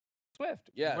Swift.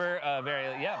 Yes. We're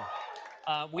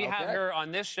we have her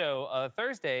on this show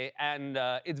Thursday, and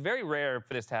it's very rare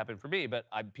for this to happen for me, but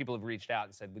people have reached out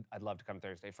and said, I'd love to come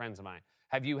Thursday, friends of mine.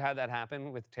 Have you had that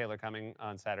happen with Taylor coming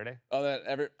on Saturday?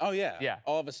 Oh, yeah. Yeah.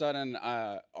 All of a sudden,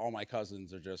 all my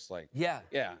cousins are just like... Yeah.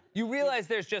 Yeah. You realize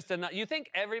there's just enough... You think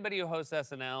everybody who hosts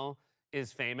SNL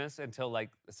is famous until, like,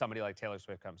 somebody like Taylor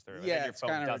Swift comes through. Yeah, and your it's phone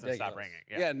kind of doesn't ridiculous. stop ringing.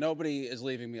 Yeah, nobody is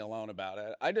leaving me alone about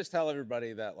it. I just tell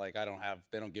everybody that, like,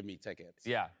 they don't give me tickets.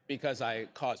 Yeah. Because I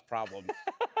cause problems.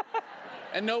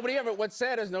 And what's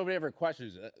sad is nobody ever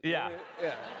questions it. Yeah.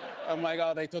 Yeah. I'm like,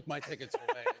 oh, they took my tickets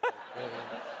away.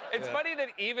 It's funny that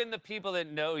even the people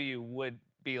that know you would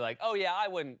be like, oh, yeah, I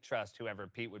wouldn't trust whoever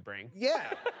Pete would bring. Yeah.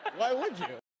 Why would you?